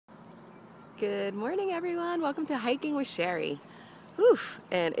Good morning, everyone. Welcome to Hiking with Shari. Oof,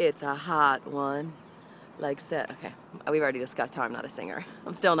 and it's a hot one. Like said, okay, we've already discussed how I'm not a singer.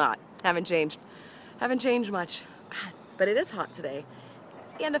 I'm still not. Haven't changed much. God, but it is hot today.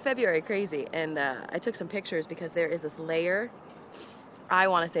 The end of February, crazy. And I took some pictures because there is this layer. I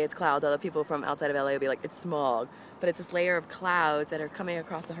want to say it's clouds. Other people from outside of LA will be like, it's smog. But it's this layer of clouds that are coming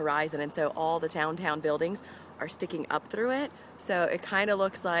across the horizon, and so all the downtown buildings are sticking up through it. So it kind of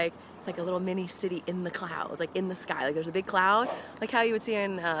looks like it's like a little mini city in the clouds, like in the sky. Like there's a big cloud, like how you would see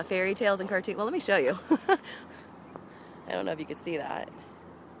in fairy tales and cartoons. Well, let me show you. I don't know if you could see that.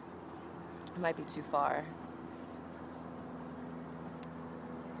 It might be too far.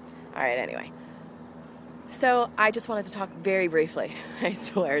 All right, anyway. So I just wanted to talk very briefly. I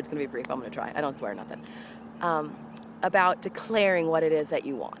swear it's going to be brief. I'm going to try. I don't swear nothing. About declaring what it is that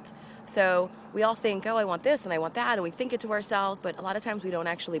you want. So we all think, oh, I want this and I want that, and we think it to ourselves, but a lot of times we don't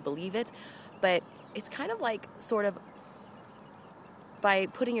actually believe it. But it's kind of like sort of by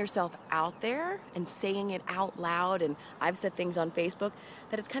putting yourself out there and saying it out loud, and I've said things on Facebook,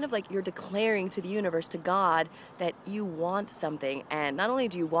 that it's kind of like you're declaring to the universe, to God, that you want something, and not only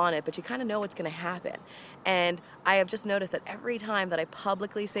do you want it, but you kind of know what's going to happen. And I have just noticed that every time that I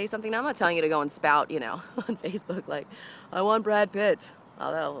publicly say something, now I'm not telling you to go and spout, on Facebook, like, I want Brad Pitt.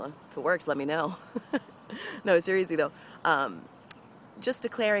 Although, if it works, let me know. No, seriously though, just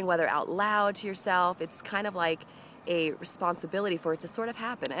declaring, whether out loud to yourself, it's kind of like a responsibility for it to sort of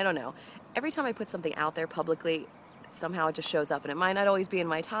happen. I don't know. Every time I put something out there publicly, somehow it just shows up, and it might not always be in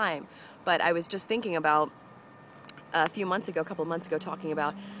my time. But I was just thinking about a couple of months ago, talking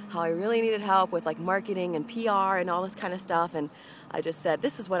about how I really needed help with like marketing and PR and all this kind of stuff. And I just said,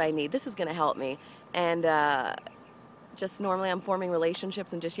 this is what I need. This is going to help me. And just normally I'm forming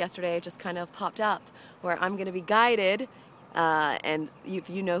relationships, and just yesterday it just kind of popped up where I'm going to be guided. And if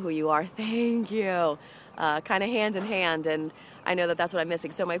you know who you are, thank you. Kind of hand in hand, and I know that that's what I'm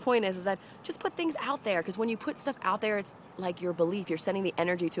missing. So my point is that just put things out there, because when you put stuff out there, it's like your belief. You're sending the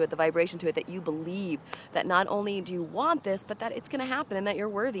energy to it, the vibration to it, that you believe that not only do you want this, but that it's going to happen and that you're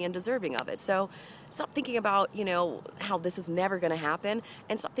worthy and deserving of it. So stop thinking about, how this is never going to happen,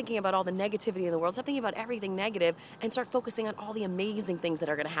 and stop thinking about all the negativity in the world. Stop thinking about everything negative, and start focusing on all the amazing things that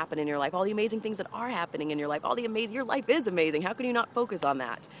are going to happen in your life, all the amazing things that are happening in your life, your life is amazing. How can you not focus on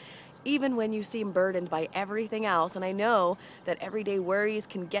that? Even when you seem burdened by everything else, and I know that everyday worries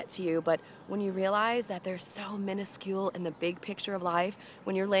can get to you, but when you realize that they're so minuscule in the big picture of life,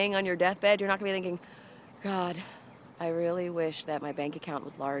 when you're laying on your deathbed, you're not going to be thinking, God, I really wish that my bank account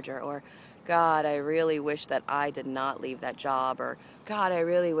was larger, or God, I really wish that I did not leave that job, or God, I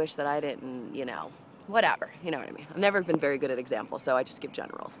really wish that I didn't, whatever, you know what I mean. I've never been very good at examples, so I just give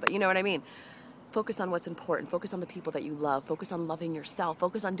generals, but you know what I mean. Focus on what's important. Focus on the people that you love. Focus on loving yourself.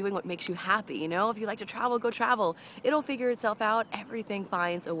 Focus on doing what makes you happy. If you like to travel, go travel. It'll figure itself out. Everything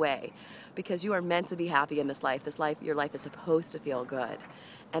finds a way, because you are meant to be happy in this life. Your life is supposed to feel good.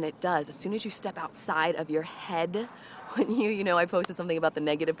 And it does. As soon as you step outside of your head, when I posted something about the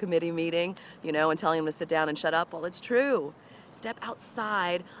negative committee meeting, and telling them to sit down and shut up. Well, it's true. Step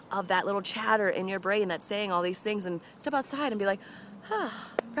outside of that little chatter in your brain that's saying all these things, and step outside and be like,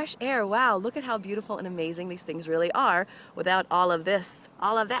 fresh air, wow, look at how beautiful and amazing these things really are without all of this,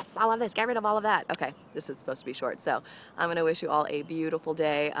 get rid of all of that. Okay, this is supposed to be short, so I'm going to wish you all a beautiful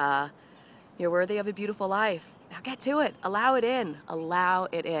day. You're worthy of a beautiful life. Now get to it. Allow it in. Allow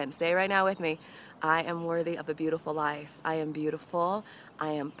it in. Say it right now with me. I am worthy of a beautiful life. I am beautiful. I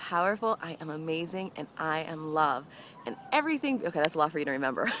am powerful. I am amazing. And I am love. And everything, okay, that's a lot for you to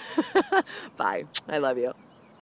remember. Bye. I love you.